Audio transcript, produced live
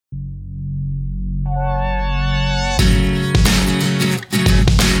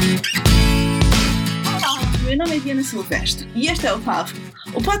Diana Silvestre e este é o Falo,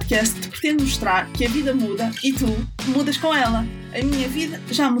 o podcast que pretende mostrar que a vida muda e tu mudas com ela. A minha vida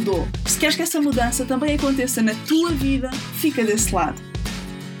já mudou. Se queres que essa mudança também aconteça na tua vida, fica desse lado.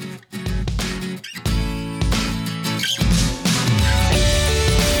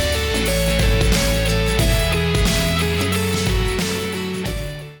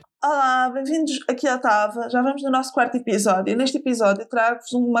 Olá, bem-vindos aqui à Tava. Já vamos no nosso quarto episódio. Neste episódio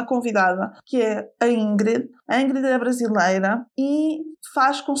trago-vos uma convidada, que é a Ingrid. A Ingrid é brasileira e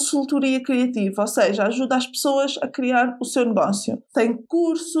faz consultoria criativa, ou seja, ajuda as pessoas a criar o seu negócio. Tem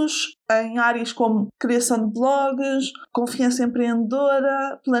cursos em áreas como criação de blogs, confiança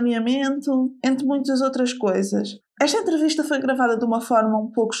empreendedora, planeamento, entre muitas outras coisas. Esta entrevista foi gravada de uma forma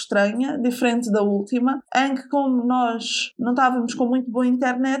um pouco estranha, diferente da última, em que, como nós não estávamos com muito boa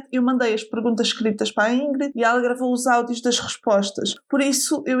internet, eu mandei as perguntas escritas para a Ingrid e ela gravou os áudios das respostas. Por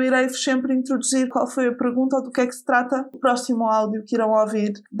isso, eu irei-vos sempre introduzir qual foi a pergunta ou do que é que se trata o próximo áudio que irão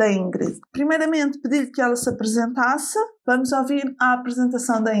ouvir da Ingrid. Primeiramente, pedi-lhe que ela se apresentasse. Vamos ouvir a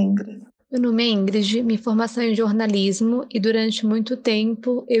apresentação da Ingrid. Meu nome é Ingrid, minha formação é em jornalismo e durante muito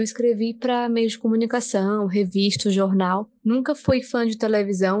tempo eu escrevi para meios de comunicação, revista, jornal. Nunca fui fã de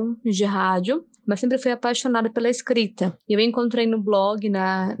televisão, de rádio, mas sempre fui apaixonada pela escrita. Eu encontrei no blog,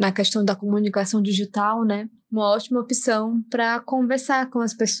 na questão da comunicação digital, uma ótima opção para conversar com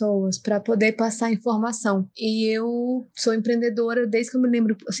as pessoas, para poder passar informação. E eu sou empreendedora desde que eu me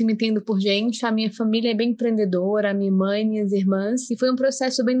lembro, assim, me entendo por gente. A minha família é bem empreendedora, a minha mãe, minhas irmãs. E foi um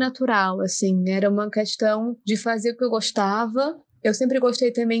processo bem natural, assim. Era uma questão de fazer o que eu gostava. Eu sempre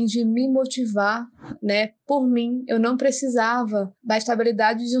gostei também de me motivar, por mim. Eu não precisava da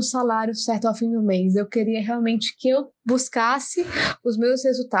estabilidade de um salário certo ao fim do mês. Eu queria realmente que eu buscasse os meus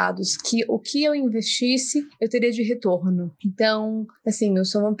resultados, que o que eu investisse, eu teria de retorno. Então, assim, eu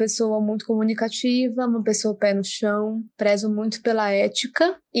sou uma pessoa muito comunicativa, uma pessoa pé no chão, prezo muito pela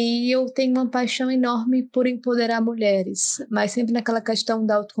ética e eu tenho uma paixão enorme por empoderar mulheres, mas sempre naquela questão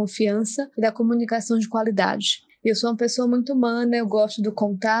da autoconfiança e da comunicação de qualidade. Eu sou uma pessoa muito humana, eu gosto do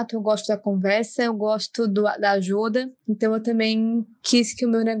contato, eu gosto da conversa, eu gosto da ajuda. Então, eu também quis que o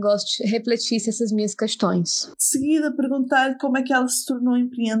meu negócio refletisse essas minhas questões. De seguida, perguntar-lhe como é que ela se tornou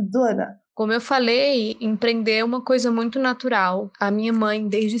empreendedora. Como eu falei, empreender é uma coisa muito natural. A minha mãe,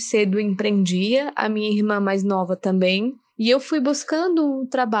 desde cedo, empreendia, a minha irmã mais nova também. E eu fui buscando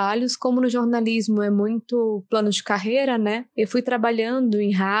trabalhos, como no jornalismo é muito plano de carreira, Eu fui trabalhando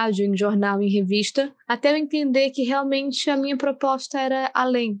em rádio, em jornal, em revista, até eu entender que realmente a minha proposta era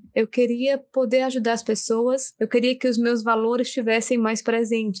além. Eu queria poder ajudar as pessoas, eu queria que os meus valores estivessem mais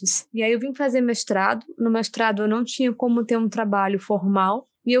presentes. E aí eu vim fazer mestrado. No mestrado eu não tinha como ter um trabalho formal,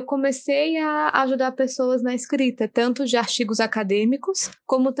 e eu comecei a ajudar pessoas na escrita, tanto de artigos acadêmicos,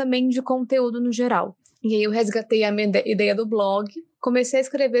 como também de conteúdo no geral. E aí eu resgatei a minha ideia do blog, comecei a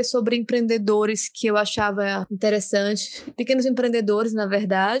escrever sobre empreendedores que eu achava interessante, pequenos empreendedores, na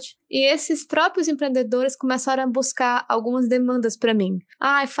verdade, e esses próprios empreendedores começaram a buscar algumas demandas para mim.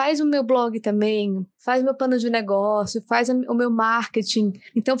 Faz o meu blog também, faz meu plano de negócio, faz o meu marketing.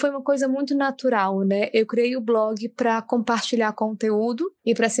 Então foi uma coisa muito natural, Eu criei o blog para compartilhar conteúdo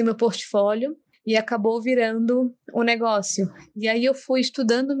e para ser meu portfólio. E acabou virando um negócio. E aí eu fui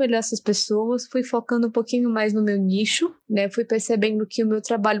estudando melhor essas pessoas, fui focando um pouquinho mais no meu nicho, Fui percebendo que o meu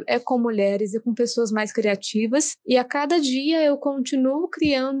trabalho é com mulheres e com pessoas mais criativas. E a cada dia eu continuo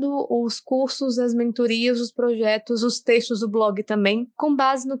criando os cursos, as mentorias, os projetos, os textos do blog também, com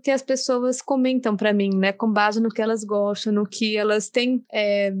base no que as pessoas comentam para mim, Com base no que elas gostam, no que elas têm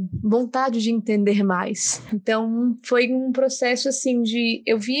vontade de entender mais. Então foi um processo assim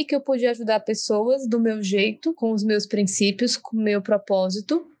eu vi que eu podia ajudar pessoas do meu jeito, com os meus princípios, com o meu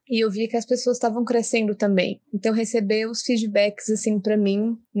propósito, e eu vi que as pessoas estavam crescendo também. Então, receber os feedbacks, assim, para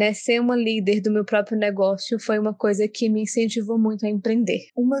mim, ser uma líder do meu próprio negócio foi uma coisa que me incentivou muito a empreender.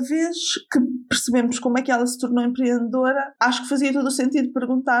 Uma vez que percebemos como é que ela se tornou empreendedora, acho que fazia todo o sentido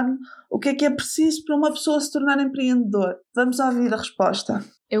perguntar-lhe o que é preciso para uma pessoa se tornar empreendedor. Vamos ouvir a resposta.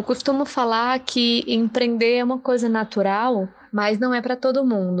 Eu costumo falar que empreender é uma coisa natural, mas não é para todo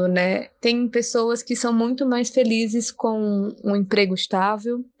mundo, Tem pessoas que são muito mais felizes com um emprego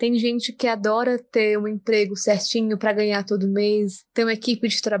estável, tem gente que adora ter um emprego certinho para ganhar todo mês, ter uma equipe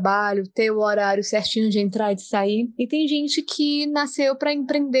de trabalho, ter o horário certinho de entrar e de sair, e tem gente que nasceu para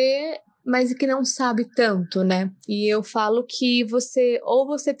empreender mas que não sabe tanto, né? E eu falo que você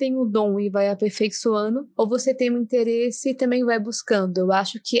tem o dom e vai aperfeiçoando, ou você tem um interesse e também vai buscando. Eu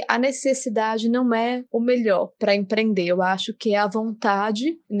acho que a necessidade não é o melhor para empreender. Eu acho que é a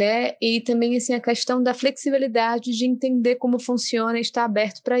vontade, né? E também assim, a questão da flexibilidade de entender como funciona e estar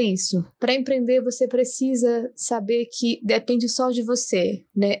aberto para isso. Para empreender, você precisa saber que depende só de você,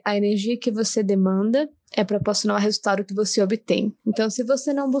 né? A energia que você demanda é proporcional ao resultado que você obtém. Então, se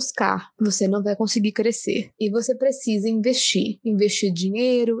você não buscar, você não vai conseguir crescer. E você precisa investir. Investir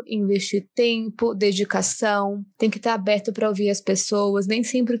dinheiro, investir tempo, dedicação. Tem que estar aberto para ouvir as pessoas. Nem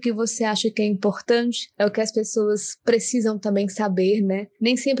sempre o que você acha que é importante é o que as pessoas precisam também saber, né?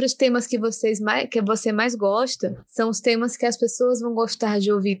 Nem sempre os temas que você mais gosta são os temas que as pessoas vão gostar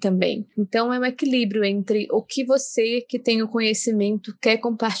de ouvir também. Então, é um equilíbrio entre o que você, que tem o conhecimento, quer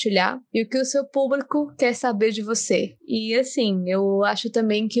compartilhar e o que o seu público quer saber de você. E assim, eu acho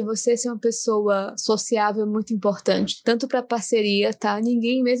também que você ser uma pessoa sociável é muito importante, tanto para parceria, tá?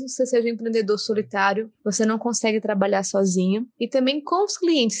 Ninguém, mesmo que você seja um empreendedor solitário, você não consegue trabalhar sozinho. E também com os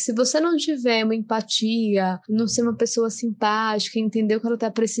clientes, se você não tiver uma empatia, não ser uma pessoa simpática, entender o que ela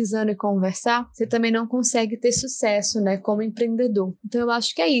está precisando e conversar, você também não consegue ter sucesso, né, como empreendedor. Então eu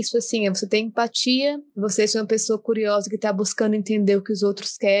acho que é isso, assim, é você ter empatia, você ser uma pessoa curiosa que está buscando entender o que os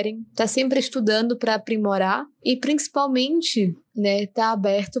outros querem, tá sempre estudando para aprimorar e principalmente, né, tá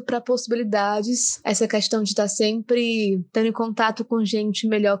aberto para possibilidades, essa questão de estar sempre tendo em contato com gente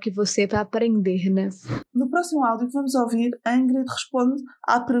melhor que você para aprender, né? No próximo áudio que vamos ouvir, a Ingrid responde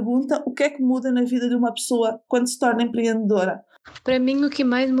à pergunta: o que é que muda na vida de uma pessoa quando se torna empreendedora? Para mim, o que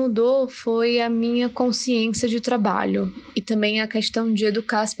mais mudou foi a minha consciência de trabalho e também a questão de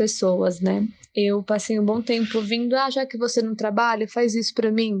educar as pessoas, né? Eu passei um bom tempo ouvindo, já que você não trabalha, faz isso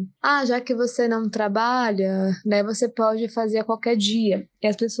pra mim. Já que você não trabalha, né, você pode fazer a qualquer dia. E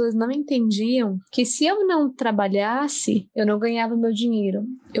as pessoas não entendiam que se eu não trabalhasse, eu não ganhava meu dinheiro.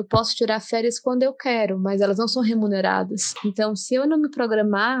 Eu posso tirar férias quando eu quero, mas elas não são remuneradas. Então, se eu não me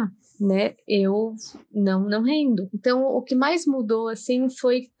programar, né, eu não rendo. Então, o que mais mudou, assim,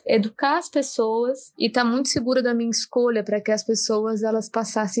 foi educar as pessoas e estar muito segura da minha escolha para que as pessoas, elas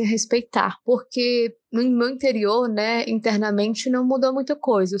passassem a respeitar. Porque no meu interior, né, internamente, não mudou muita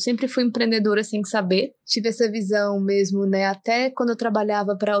coisa. Eu sempre fui empreendedora sem saber. Tive essa visão mesmo, né, até quando eu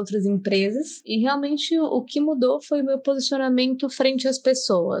trabalhava para outras empresas. E realmente o que mudou foi o meu posicionamento frente às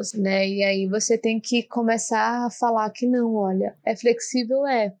pessoas, né? E aí você tem que começar a falar que não, olha, é flexível,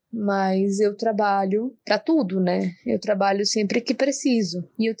 mas eu trabalho para tudo, né? Eu trabalho sempre que preciso.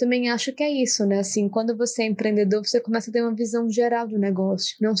 E eu também acho que é isso, né? Assim, quando você é empreendedor, você começa a ter uma visão geral do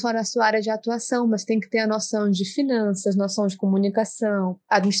negócio. Não só na sua área de atuação, mas tem que ter a noção de finanças, noção de comunicação,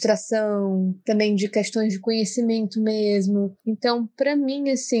 administração, também de questões de conhecimento mesmo. Então, para mim,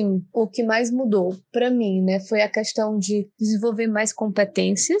 assim, o que mais mudou para mim, né, foi a questão de desenvolver mais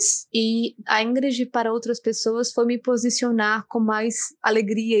competências e a Ingrid para outras pessoas foi me posicionar com mais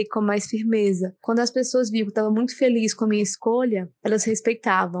alegria e com mais firmeza. Quando as pessoas viram que eu estava muito feliz com a minha escolha, elas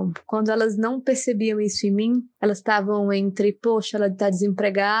respeitavam. Quando elas não percebiam isso em mim, elas estavam entre, poxa, ela está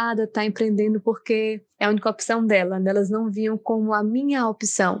desempregada, está empreendendo porque é a única opção dela, né? Elas não viam como a minha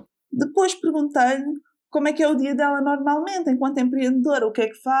opção. Depois perguntei-lhe como é que é o dia dela normalmente, enquanto empreendedora, o que é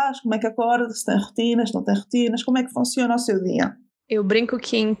que faz, como é que acorda, se tem rotinas, se não tem rotinas, como é que funciona o seu dia. Eu brinco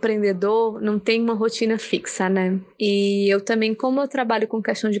que empreendedor não tem uma rotina fixa, né? E eu também, como eu trabalho com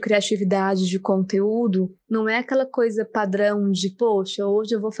questão de criatividade, de conteúdo, não é aquela coisa padrão de, poxa,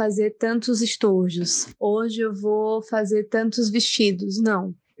 hoje eu vou fazer tantos estojos, hoje eu vou fazer tantos vestidos.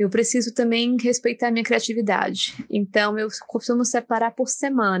 Não. Eu preciso também respeitar minha criatividade. Então, eu costumo separar por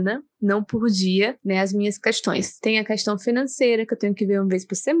semana, não por dia, né, as minhas questões. Tem a questão financeira, que eu tenho que ver uma vez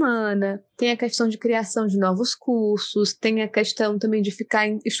por semana. Tem a questão de criação de novos cursos. Tem a questão também de ficar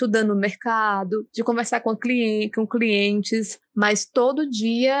estudando o mercado, de conversar com clientes. Mas todo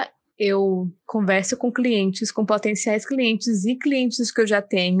dia eu converso com clientes, com potenciais clientes e clientes que eu já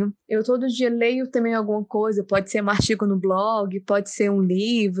tenho. Eu todo dia leio também alguma coisa, pode ser um artigo no blog, pode ser um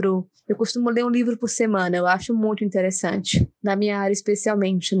livro. Eu costumo ler um livro por semana, eu acho muito interessante, na minha área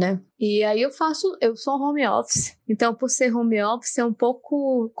especialmente, né? E aí eu sou home office, então por ser home office é um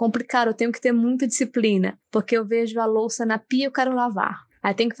pouco complicado, eu tenho que ter muita disciplina, porque eu vejo a louça na pia e eu quero lavar.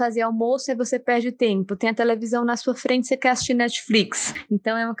 Aí tem que fazer almoço e você perde tempo. Tem a televisão na sua frente e você quer assistir Netflix.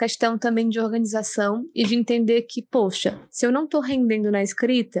 Então é uma questão também de organização e de entender que, poxa, se eu não estou rendendo na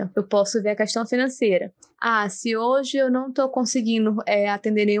escrita, eu posso ver a questão financeira. Se hoje eu não estou conseguindo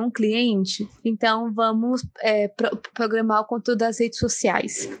atender nenhum cliente, então vamos programar o conteúdo das redes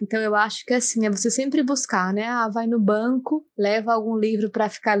sociais. Então eu acho que assim, é você sempre buscar, né? Vai no banco, leva algum livro para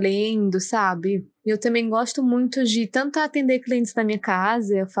ficar lendo, sabe? Eu também gosto muito de tanto atender clientes na minha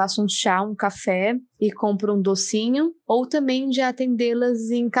casa, eu faço um chá, um café e compro um docinho, ou também de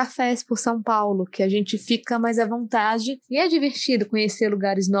atendê-las em cafés por São Paulo, que a gente fica mais à vontade e é divertido conhecer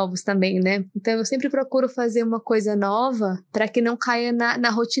lugares novos também, né? Então eu sempre procuro fazer uma coisa nova para que não caia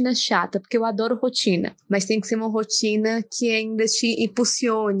na rotina chata, porque eu adoro rotina, mas tem que ser uma rotina que ainda te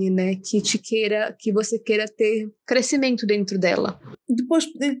impulsione, né? Que você queira ter crescimento dentro dela. Depois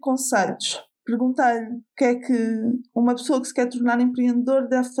pedir conselhos. Perguntar-lhe o que é que uma pessoa que se quer tornar empreendedor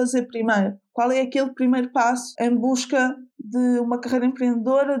deve fazer primeiro. Qual é aquele primeiro passo em busca de uma carreira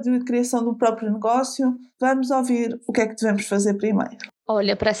empreendedora, de criação do próprio negócio? Vamos ouvir o que é que devemos fazer primeiro.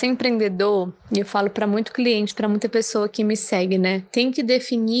 Olha, para ser empreendedor, e eu falo para muito cliente, para muita pessoa que me segue, né? Tem que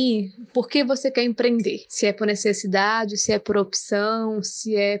definir por que você quer empreender. Se é por necessidade, se é por opção,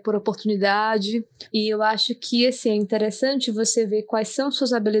 se é por oportunidade. E eu acho que assim, é interessante você ver quais são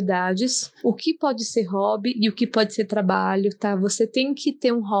suas habilidades, o que pode ser hobby e o que pode ser trabalho, tá? Você tem que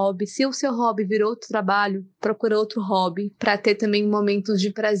ter um hobby. Se o seu hobby virou outro trabalho, procura outro hobby para ter também momentos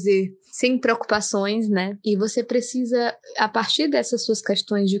de prazer, sem preocupações, né? E você precisa, a partir dessas suas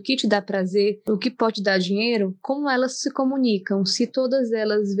questões de o que te dá prazer, o que pode dar dinheiro, como elas se comunicam, se todas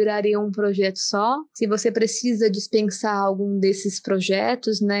elas virariam um projeto só, se você precisa dispensar algum desses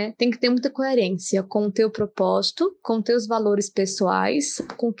projetos, né? Tem que ter muita coerência com o teu propósito, com teus valores pessoais,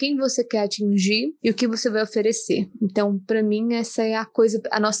 com quem você quer atingir e o que você vai oferecer. Então, para mim, essa é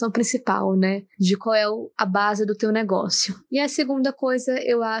a noção principal, né? De qual é a base do teu negócio. E a segunda coisa,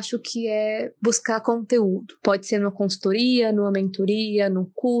 eu acho que é buscar conteúdo. Pode ser numa consultoria, numa mentoria, num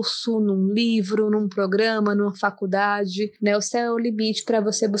curso, num livro, num programa, numa faculdade, né? O céu é o limite para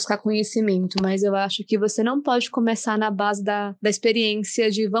você buscar conhecimento, mas eu acho que você não pode começar na base da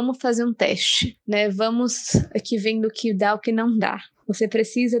experiência de vamos fazer um teste, né? Vamos aqui vendo o que dá, o que não dá. Você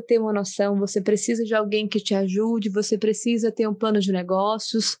precisa ter uma noção, você precisa de alguém que te ajude, você precisa ter um plano de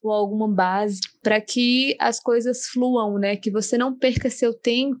negócios ou alguma base para que as coisas fluam, né? Que você não perca seu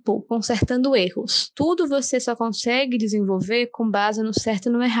tempo consertando erros. Tudo você só consegue desenvolver com base no certo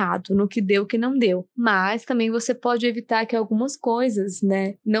e no errado, no que deu e o que não deu. Mas também você pode evitar que algumas coisas,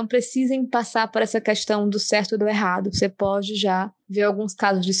 né, não precisem passar por essa questão do certo e do errado. Você pode já ver alguns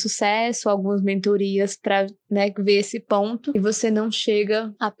casos de sucesso, algumas mentorias para, né, ver esse ponto e você não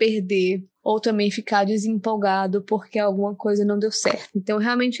chega a perder ou também ficar desempolgado porque alguma coisa não deu certo. Então,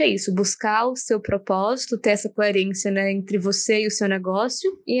 realmente é isso, buscar o seu propósito, ter essa coerência, né, entre você e o seu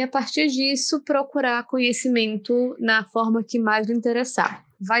negócio e, a partir disso, procurar conhecimento na forma que mais lhe interessar.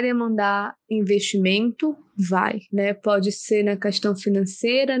 Vai demandar investimento? Vai, né? Pode ser na questão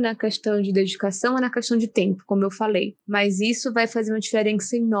financeira, na questão de dedicação ou na questão de tempo, como eu falei. Mas isso vai fazer uma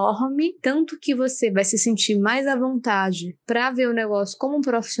diferença enorme, tanto que você vai se sentir mais à vontade para ver o negócio como um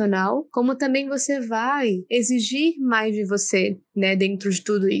profissional, como também você vai exigir mais de você, né? Dentro de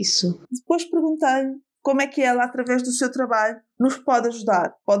tudo isso. Depois perguntei-lhe como é que ela, através do seu trabalho, nos pode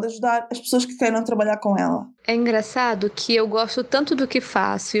ajudar. Pode ajudar as pessoas que queiram trabalhar com ela. É engraçado que eu gosto tanto do que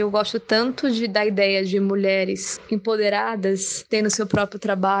faço, eu gosto tanto da ideia de mulheres empoderadas, tendo seu próprio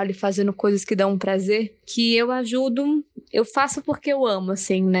trabalho, fazendo coisas que dão um prazer, que eu ajudo, eu faço porque eu amo,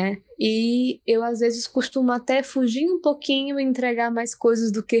 assim, né? E eu, às vezes, costumo até fugir um pouquinho e entregar mais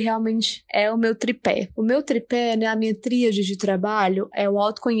coisas do que realmente é o meu tripé. O meu tripé, né, a minha tríade de trabalho, é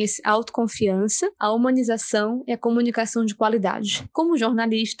a autoconfiança, a humanização e a comunicação de qualidade. Como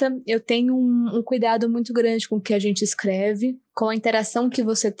jornalista, eu tenho um cuidado muito grande com o que a gente escreve, com a interação que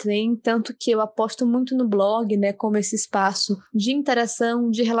você tem, tanto que eu aposto muito no blog, né, como esse espaço de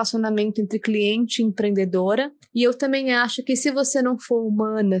interação, de relacionamento entre cliente e empreendedora. E eu também acho que se você não for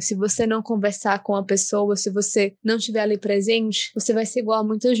humana, se você não conversar com a pessoa, se você não estiver ali presente, você vai ser igual a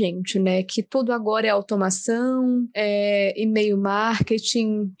muita gente, né, que tudo agora é automação, e-mail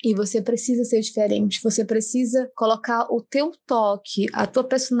marketing, e você precisa ser diferente, você precisa colocar o teu toque, a tua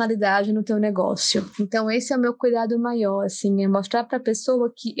personalidade no teu negócio. Então esse é o meu cuidado maior, assim, é mostrar para a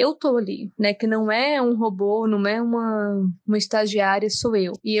pessoa que eu tô ali, né? Que não é um robô, não é uma estagiária, sou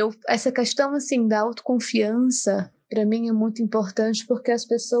eu. E essa questão, assim, da autoconfiança, para mim é muito importante porque as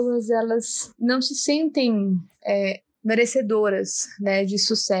pessoas, elas não se sentem merecedoras, né, de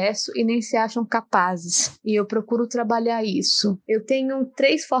sucesso e nem se acham capazes. E eu procuro trabalhar isso. Eu tenho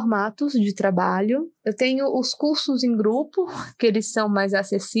 3 formatos de trabalho. Eu tenho os cursos em grupo, que eles são mais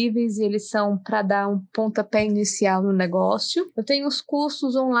acessíveis e eles são para dar um pontapé inicial no negócio. Eu tenho os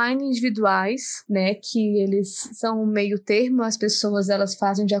cursos online individuais, né, que eles são um meio termo, as pessoas elas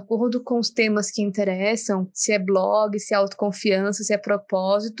fazem de acordo com os temas que interessam, se é blog, se é autoconfiança, se é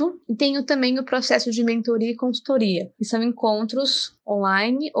propósito. E tenho também o processo de mentoria e consultoria, que são encontros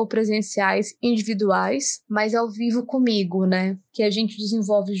online ou presenciais individuais, mas ao vivo comigo, né? Que a gente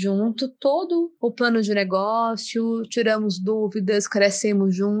desenvolve junto todo o plano de negócio, tiramos dúvidas,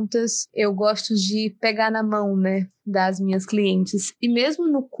 crescemos juntas. Eu gosto de pegar na mão, né, das minhas clientes. E mesmo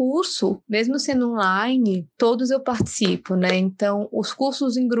no curso, mesmo sendo online, todos eu participo, né? Então, os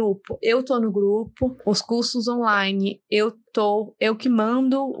cursos em grupo, eu tô no grupo. Os cursos online, eu que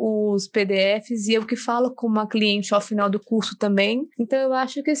mando os PDFs e eu que falo com uma cliente ao final do curso também. Então, eu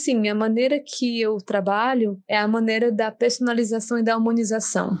acho que, assim, a maneira que eu trabalho é a maneira da personalização e da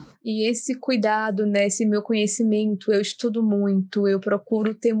humanização. E esse cuidado, né, esse meu conhecimento, eu estudo muito, eu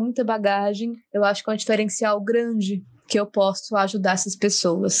procuro ter muita bagagem. Eu acho que é um diferencial grande que eu posso ajudar essas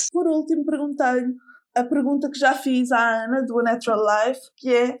pessoas. Por último, perguntei-lhe a pergunta que já fiz à Ana, do A Natural Life,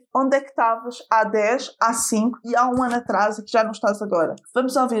 que é: onde é que estavas há 10, há 5 e há um ano atrás e que já não estás agora?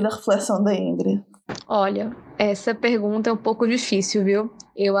 Vamos ouvir a reflexão da Ingrid. Olha, essa pergunta é um pouco difícil, viu?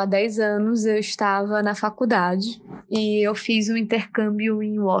 Eu, há 10 anos, eu estava na faculdade e eu fiz um intercâmbio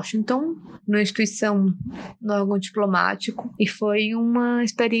em Washington, numa instituição, no órgão diplomático, e foi uma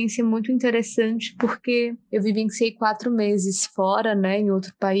experiência muito interessante porque eu vivenciei 4 meses fora, né, em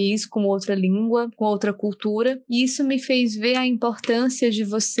outro país, com outra língua, com outra cultura, e isso me fez ver a importância de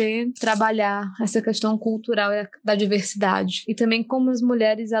você trabalhar essa questão cultural da diversidade. E também como as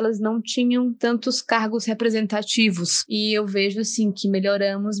mulheres, elas não tinham tantos cargos representativos, e eu vejo, assim, que melhoramos,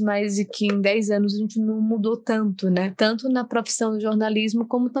 mas que em 10 anos a gente não mudou tanto, né? Tanto na profissão do jornalismo,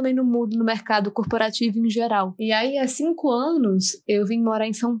 como também no mercado corporativo em geral. E aí, há 5 anos, eu vim morar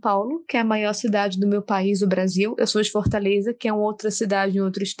em São Paulo, que é a maior cidade do meu país, do Brasil. Eu sou de Fortaleza, que é uma outra cidade em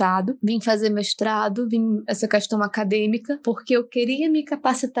outro estado. Vim fazer mestrado, essa questão acadêmica, porque eu queria me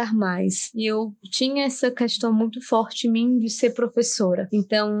capacitar mais. E eu tinha essa questão muito forte em mim de ser professora.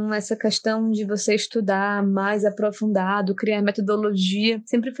 Então, essa questão de você estudar mais aprofundado, criar metodologia,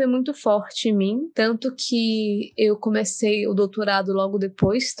 sempre foi muito forte em mim. Tanto que eu comecei o doutorado logo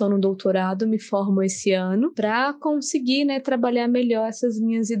depois, estou no doutorado, me formo esse ano, para conseguir, né, trabalhar melhor essas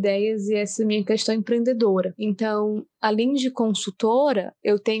minhas ideias e essa minha questão empreendedora. Então, além de consultora,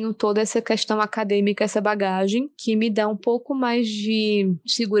 eu tenho toda essa questão acadêmica, essa bagagem, que me dá um pouco mais de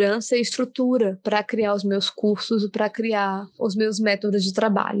segurança e estrutura para criar os meus cursos, para criar os meus métodos de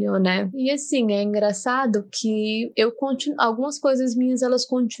trabalho, né? E assim, é engraçado que algumas coisas minhas, elas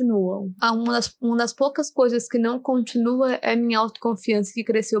continuam. Uma das poucas coisas que não continua é a minha autoconfiança, que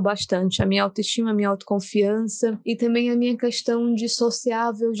cresceu bastante. A minha autoestima, a minha autoconfiança e também a minha questão de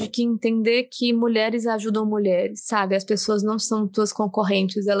sociável, de que entender que mulheres ajudam mulheres, sabe? As pessoas não são tuas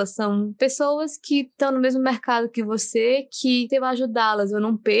concorrentes, elas são pessoas que estão no mesmo mercado que você, que eu ajudá-las, eu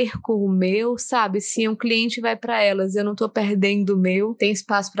não perco o meu, sabe? Se um cliente vai para elas, eu não tô perdendo o meu, tem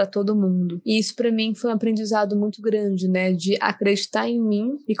espaço para todo mundo. E isso para mim foi um aprendizado muito grande, né? De acreditar em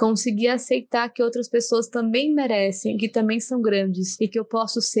mim e conseguir aceitar que outras pessoas também merecem, que também são grandes e que eu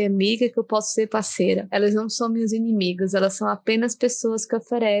posso ser amiga, que eu posso ser parceira. Elas não são minhas inimigas, elas são apenas pessoas que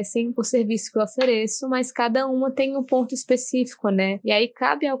oferecem o serviço que eu ofereço, mas cada uma tem um ponto específico, né? E aí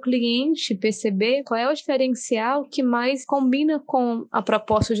cabe ao cliente perceber qual é o diferencial que mais combina com a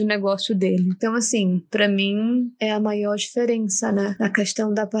proposta de negócio dele. Então, assim, para mim é a maior diferença, né? Na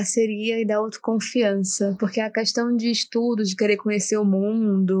questão da parceria e da autoconfiança, porque a questão de estudo, de querer conhecer o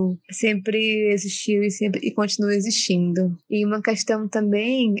mundo, sempre existiu e continua existindo. E uma questão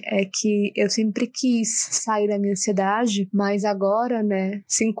também é que eu sempre quis sair da minha cidade, mas agora, né,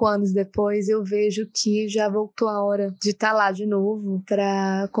 5 anos depois, eu vejo que já voltou a hora de estar lá de novo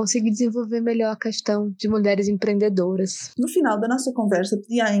para conseguir desenvolver melhor a questão de mulheres empreendedoras. No final da nossa conversa,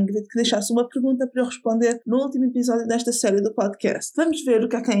 pedi à Ingrid que deixasse uma pergunta para eu responder no último episódio desta série do podcast. Vamos ver o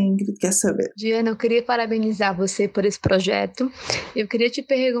que é que a Ingrid quer saber. Diana, eu queria parabenizar você por esse projeto. Eu queria te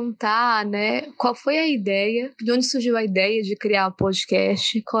perguntar, né, qual foi a ideia, de onde surgiu a ideia de criar o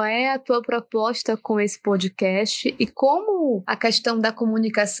podcast, qual é a tua proposta com esse podcast e como a questão da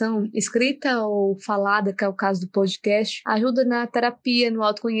comunicação escrita ou falada, que é o caso do podcast, ajuda na terapia, no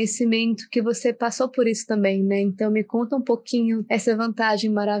autoconhecimento, que você passou por isso também, né? Então me conta um pouquinho essa vantagem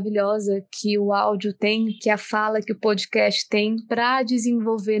maravilhosa que o áudio tem, que a fala, que o podcast tem para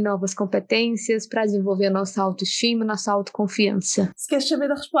desenvolver novas competências, para desenvolver a nossa autoestima, nossa autoconfiança. Se queres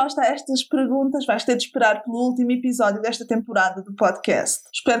saber a resposta a estas perguntas, vais ter de esperar pelo último episódio desta temporada do podcast.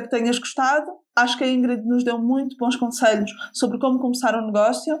 Espero que tenhas gostado. Acho que a Ingrid nos deu muito bons conselhos sobre como começar um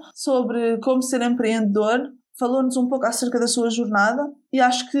negócio, sobre como ser empreendedor. Falou-nos um pouco acerca da sua jornada e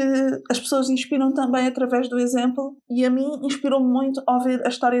acho que as pessoas inspiram também através do exemplo e a mim inspirou-me muito ouvir a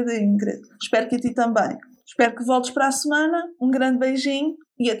história da Ingrid. Espero que a ti também. Espero que voltes para a semana. Um grande beijinho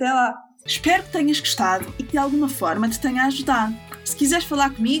e até lá. Espero que tenhas gostado e que de alguma forma te tenha ajudado. Se quiseres falar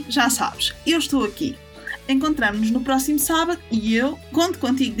comigo, já sabes, eu estou aqui. Encontramos-nos no próximo sábado e eu conto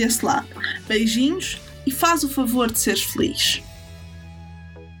contigo desse lado. Beijinhos e faz o favor de seres feliz.